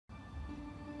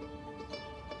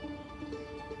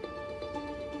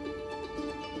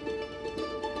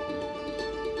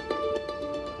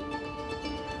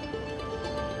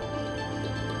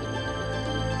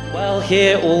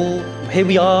well, here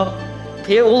we are.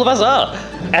 Here all of us are.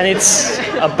 And it's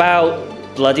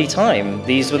about bloody time.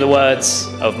 These were the words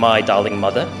of my darling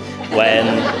mother when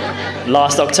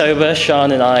last October,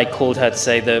 Sian and I called her to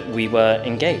say that we were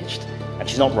engaged. And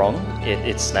she's not wrong.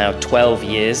 It's now 12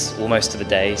 years, almost to the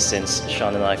day, since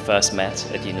Sian and I first met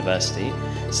at university.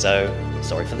 So,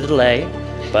 sorry for the delay,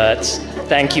 but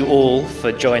thank you all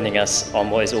for joining us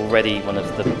on what is already one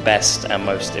of the best and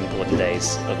most important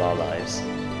days of our lives.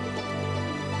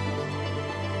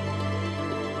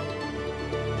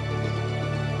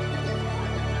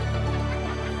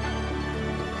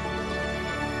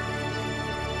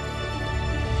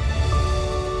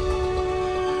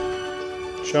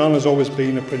 Sian has always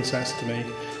been a princess to me,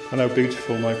 and how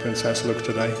beautiful my princess looks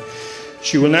today.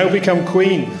 She will now become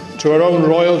queen to her own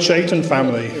royal Chaitan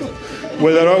family,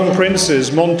 with her own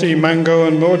princes, Monty, Mango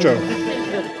and Mojo.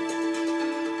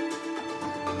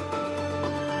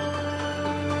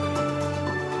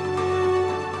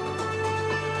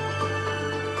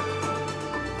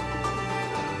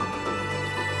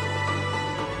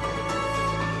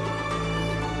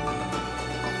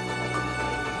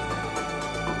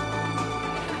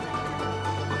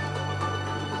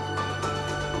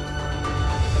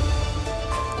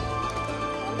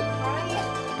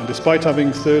 And despite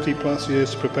having 30 plus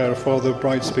years to prepare a father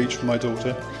bride speech for my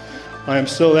daughter, I am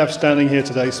still left standing here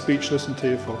today speechless and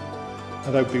tearful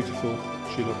at how beautiful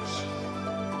she looks.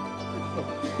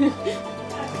 I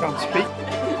can't speak.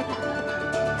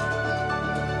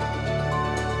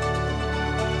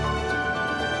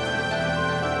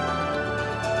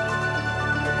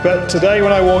 But today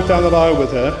when I walked down the aisle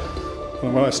with her,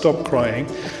 and when I stopped crying,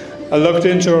 I looked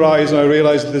into her eyes and I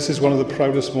realised that this is one of the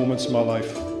proudest moments of my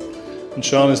life. And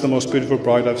Sian is the most beautiful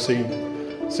bride I've seen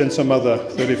since her mother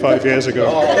 35 years ago.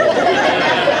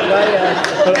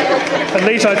 At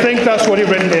least I think that's what you've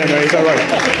written here, Mary. Is that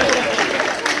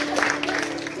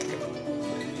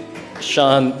right?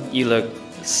 Sian, you look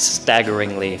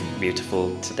staggeringly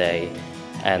beautiful today.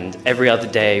 And every other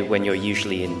day when you're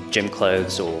usually in gym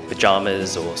clothes or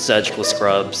pajamas or surgical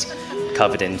scrubs,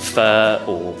 covered in fur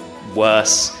or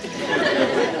worse,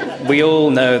 we all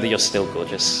know that you're still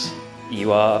gorgeous.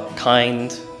 You are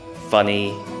kind,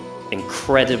 funny,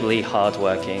 incredibly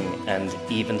hardworking, and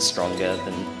even stronger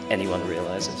than anyone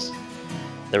realizes.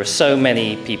 There are so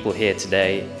many people here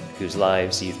today whose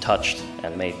lives you've touched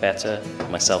and made better,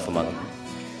 myself among them.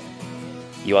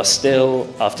 You are still,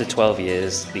 after 12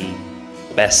 years, the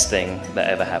best thing that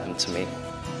ever happened to me.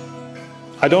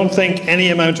 I don't think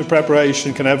any amount of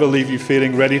preparation can ever leave you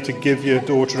feeling ready to give your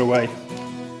daughter away.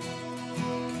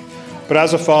 But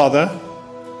as a father,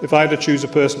 if I had to choose a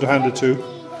person to hand it to,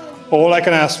 all I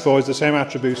can ask for is the same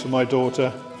attributes of my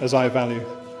daughter as I value: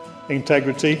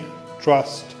 integrity,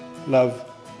 trust, love,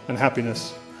 and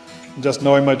happiness. And just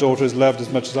knowing my daughter is loved as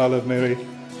much as I love Mary,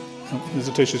 there's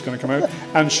a tissue's going to come out,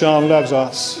 and Sian loves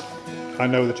us, I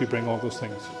know that you bring all those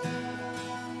things.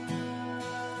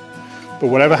 But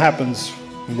whatever happens,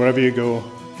 and wherever you go,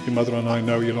 your mother and I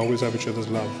know you'll always have each other's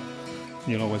love, and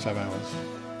you'll always have ours.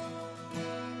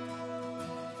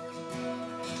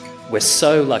 We're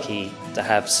so lucky to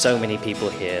have so many people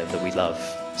here that we love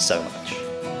so much.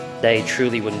 They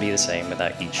truly wouldn't be the same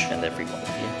without each and every one of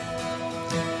you.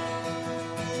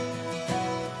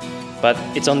 But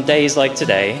it's on days like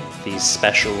today, these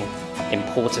special,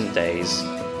 important days,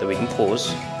 that we can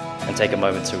pause and take a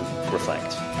moment to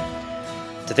reflect.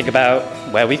 To think about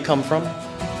where we've come from,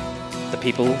 the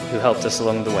people who helped us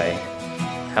along the way,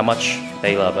 how much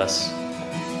they love us,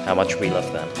 how much we love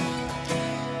them.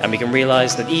 And we can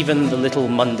realize that even the little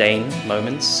mundane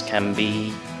moments can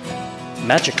be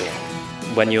magical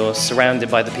when you're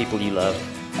surrounded by the people you love,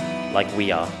 like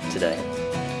we are today.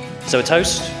 So a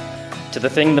toast to the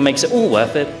thing that makes it all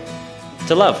worth it,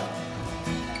 to love.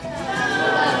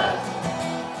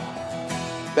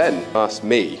 Ben asked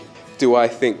me, do I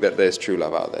think that there's true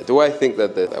love out there? Do I think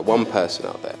that there's one person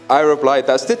out there? I replied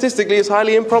that statistically is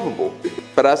highly improbable.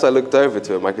 But as I looked over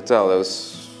to him, I could tell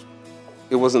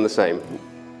it wasn't the same.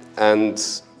 And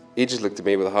he just looked at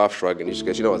me with a half shrug and he just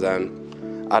goes, you know what,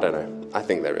 Dan, I don't know, I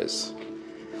think there is.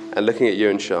 And looking at you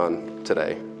and Sian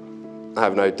today, I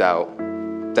have no doubt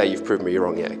that you've proven me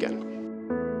wrong yet again.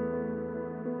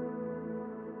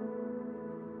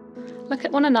 Look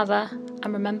at one another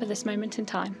and remember this moment in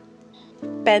time.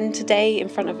 Ben, today in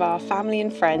front of our family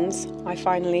and friends, I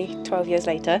finally, 12 years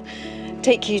later,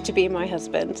 take you to be my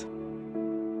husband.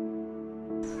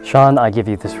 Sian, I give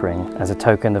you this ring as a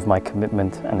token of my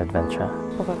commitment and adventure.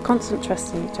 Of our constant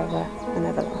trust in each other and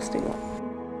everlasting love.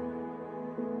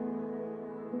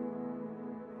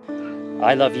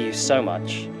 I love you so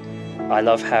much. I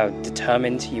love how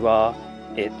determined you are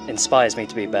It inspires me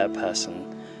to be a better person.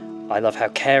 I love how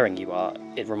caring you are.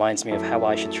 It reminds me of how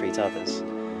I should treat others.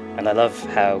 And I love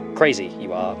how crazy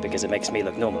you are because it makes me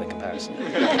look normal in comparison.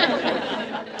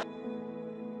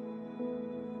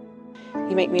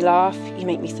 You make me laugh, you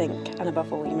make me think, and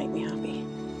above all, you make me happy.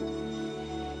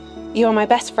 You are my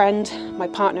best friend, my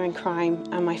partner in crime,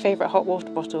 and my favourite hot water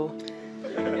bottle,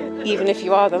 even if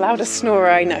you are the loudest snorer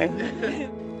I know.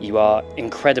 You are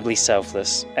incredibly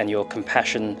selfless, and your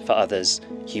compassion for others,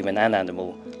 human and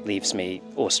animal, leaves me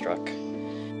awestruck.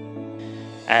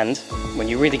 And when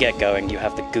you really get going, you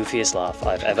have the goofiest laugh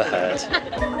I've ever heard.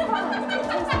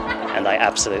 And I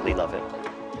absolutely love it.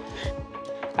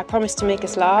 I promise to make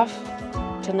us laugh,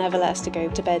 to never let us to go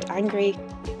to bed angry,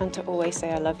 and to always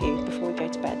say I love you before we go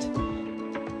to bed.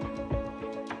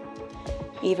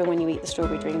 Even when you eat the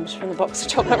strawberry dreams from the box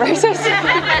of chocolate roses.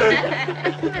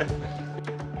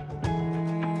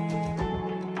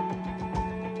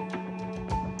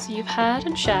 So you've heard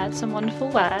and shared some wonderful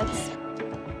words.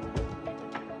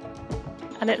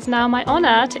 And it's now my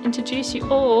honour to introduce you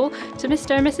all to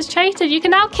Mr. and Mrs. Chaytor. You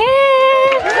can now kiss!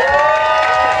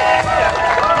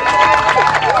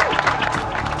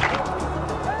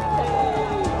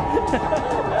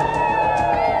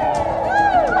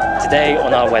 Today,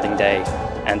 on our wedding day,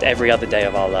 and every other day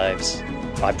of our lives,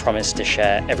 I promise to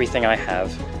share everything I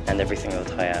have and everything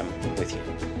that I am with you.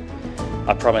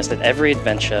 I promise that every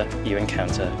adventure you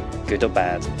encounter, good or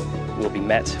bad, will be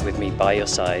met with me by your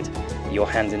side, your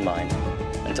hand in mine,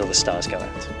 until the stars go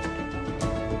out.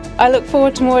 I look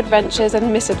forward to more adventures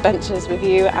and misadventures with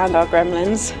you and our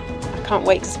gremlins. I can't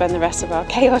wait to spend the rest of our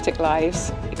chaotic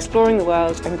lives exploring the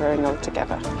world and growing old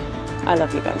together. I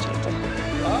love you, Ben Chaytor.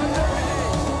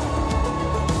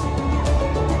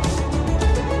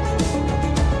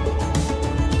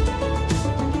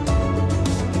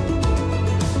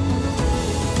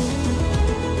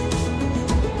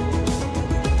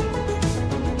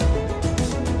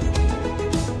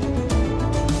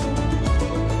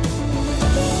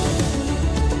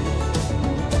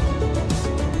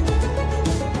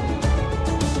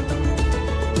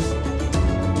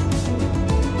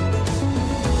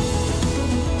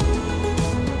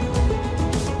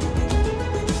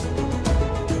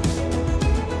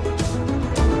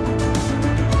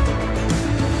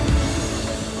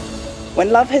 When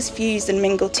love has fused and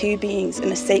mingled two beings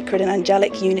in a sacred and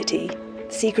angelic unity,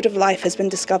 the secret of life has been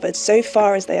discovered so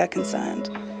far as they are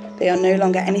concerned. They are no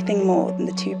longer anything more than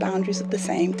the two boundaries of the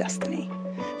same destiny.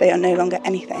 They are no longer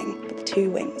anything but the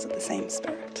two wings of the same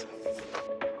spirit.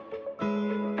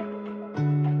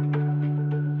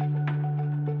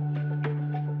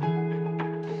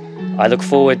 I look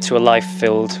forward to a life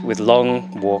filled with long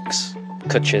walks,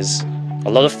 kutches, a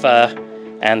lot of fur,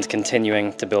 and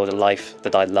continuing to build a life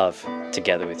that I love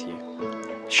together with you.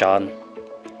 Sian,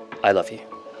 I love you.